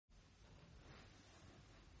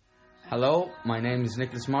Hello, my name is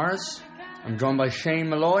Nicholas Morris. I'm joined by Shane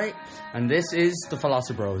Malloy, and this is the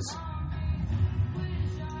Philosopher.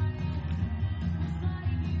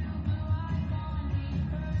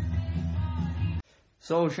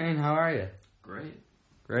 So, Shane, how are you? Great.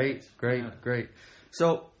 Great.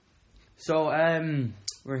 So,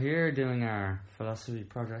 we're here doing our philosophy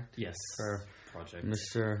project. Yes. For Project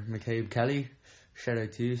Mr. McCabe Kelly. Shout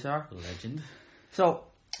out to you, sir. Legend. So,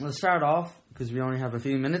 we'll start off, because we only have a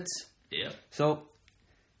few minutes. Yeah. So,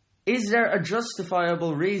 is there a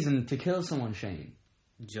justifiable reason to kill someone, Shane?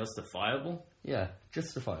 Justifiable? Yeah,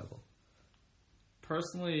 justifiable.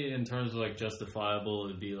 Personally, in terms of like justifiable,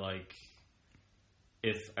 it'd be like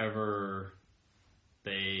if ever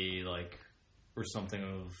they like were something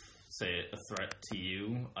of, say, a threat to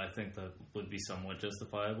you, I think that would be somewhat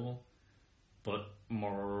justifiable, but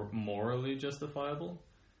more morally justifiable.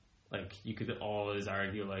 Like, you could always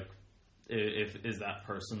argue, like, is that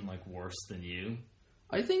person like worse than you?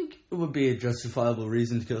 I think it would be a justifiable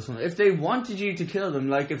reason to kill someone. If they wanted you to kill them,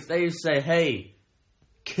 like if they say, hey,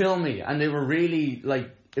 kill me, and they were really,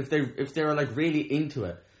 like, if they were like really into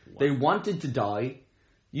it, they wanted to die,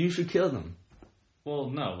 you should kill them. Well,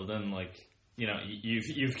 no, but then, like, you know,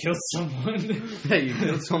 you've killed someone. Yeah, you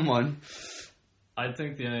killed someone. I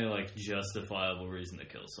think the only, like, justifiable reason to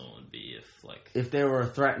kill someone would be if they were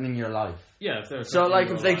threatening your life. Yeah, if they're so, like,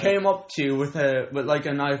 if they came up to you with like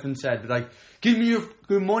a knife and said, like, give me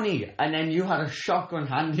your money, and then you had a shotgun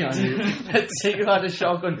handy on you. Let's say you had a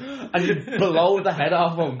shotgun, and you blow the head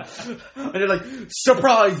off them, and you're like,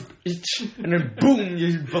 surprise, bitch, and then boom,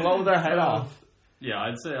 you blow their head off. Yeah,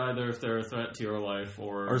 I'd say either if they're a threat to your life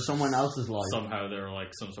or someone else's life. Somehow they're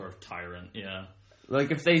like some sort of tyrant, yeah.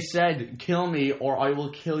 Like if they said, kill me or I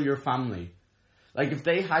will kill your family. Like if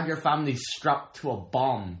they had your family strapped to a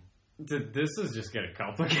bomb. This is just getting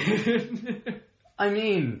complicated. I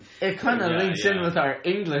mean, it kind of links in with our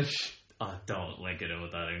English. Oh, don't link it in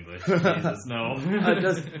with that English. Jesus, no.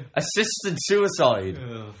 Just assisted suicide.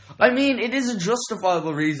 Ugh. I mean, it is a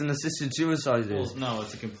justifiable reason assisted suicide is. Well, no,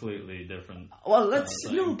 it's a completely different... Well,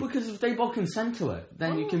 no, because if they both consent to it,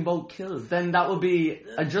 then you can both kill. Then that would be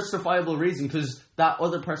a justifiable reason, because that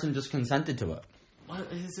other person just consented to it. Well,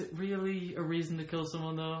 is it really a reason to kill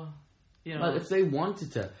someone, though? You know? Well, if they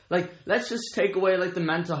wanted to. Like, let's just take away, like, the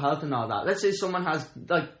mental health and all that. Let's say someone has,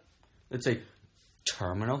 like, let's say...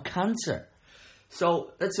 terminal cancer.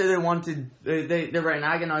 So let's say they were in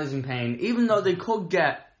agonizing pain. Even though they could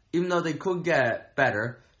get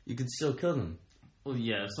better, you could still kill them. Well,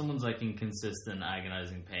 yeah, if someone's like in consistent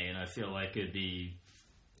agonizing pain, I feel like it'd be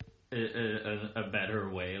a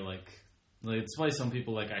better way. Like it's why some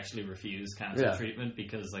people like actually refuse cancer treatment,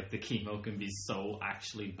 because like the chemo can be so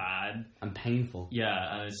actually bad and painful.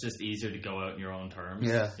 Yeah, and it's just easier to go out on your own terms.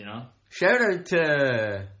 Yeah, you know. Shout out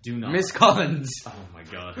to Miss Collins. Oh my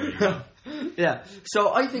god, there you go. Yeah,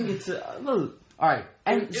 so I think it's alright.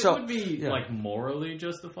 And it would be like morally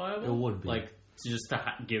justifiable. It would be, like just to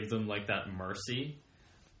give them like that mercy,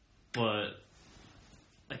 but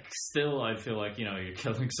like still, I feel like, you know, you're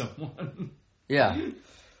killing someone. Yeah.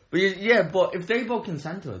 But but if they both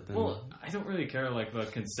consent to it, then... Well, I don't really care like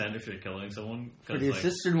about consent if you're killing someone. For the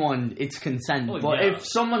assisted one, it's consent. But if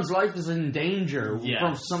someone's life is in danger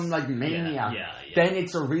from some like maniac, then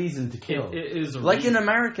it's a reason to kill. It is a like reason. in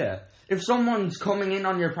America, if someone's coming in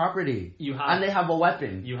on your property and they have a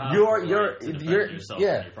weapon,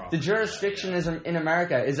 the jurisdiction is in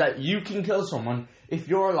America is that you can kill someone if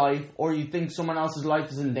your life or you think someone else's life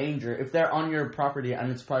is in danger if they're on your property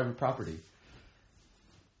and it's private property.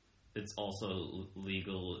 It's also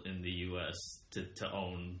legal in the U.S. to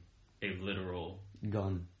own a literal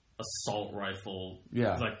gun, assault rifle.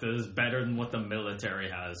 Yeah, like that is better than what the military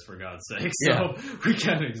has, for God's sake. So we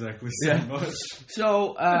can't exactly say much.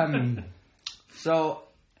 So, so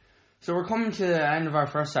we're coming to the end of our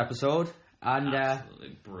first episode, and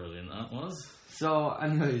absolutely brilliant that was. So,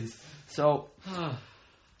 anyways, so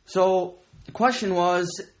the question was,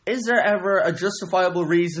 is there ever a justifiable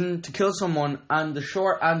reason to kill someone? And the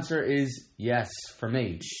short answer is yes, for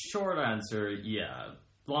me. Short answer, yeah.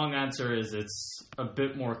 Long answer is it's a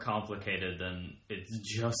bit more complicated than it's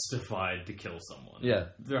justified to kill someone. Yeah.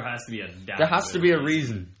 There has to be a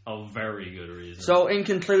reason. A very good reason. So, in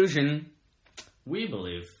conclusion... we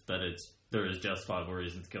believe that there is justifiable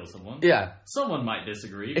reason to kill someone. Yeah. Someone might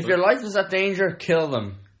disagree. If your life is at danger, kill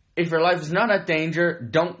them. If your life is not at danger,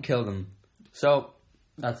 don't kill them. So...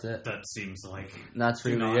 that's it. That seems like... that's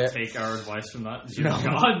really do not it. Take our advice from that. No.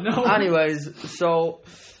 God, no. Anyways, so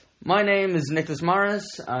My name is Nicholas Morris.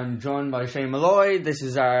 I'm joined by Shane Malloy. This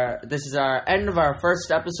is our end of our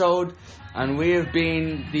first episode, and we have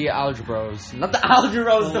been the Algebros. Not the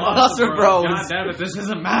Algebros, the Philosopher Bros. God damn it, this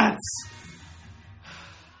isn't maths!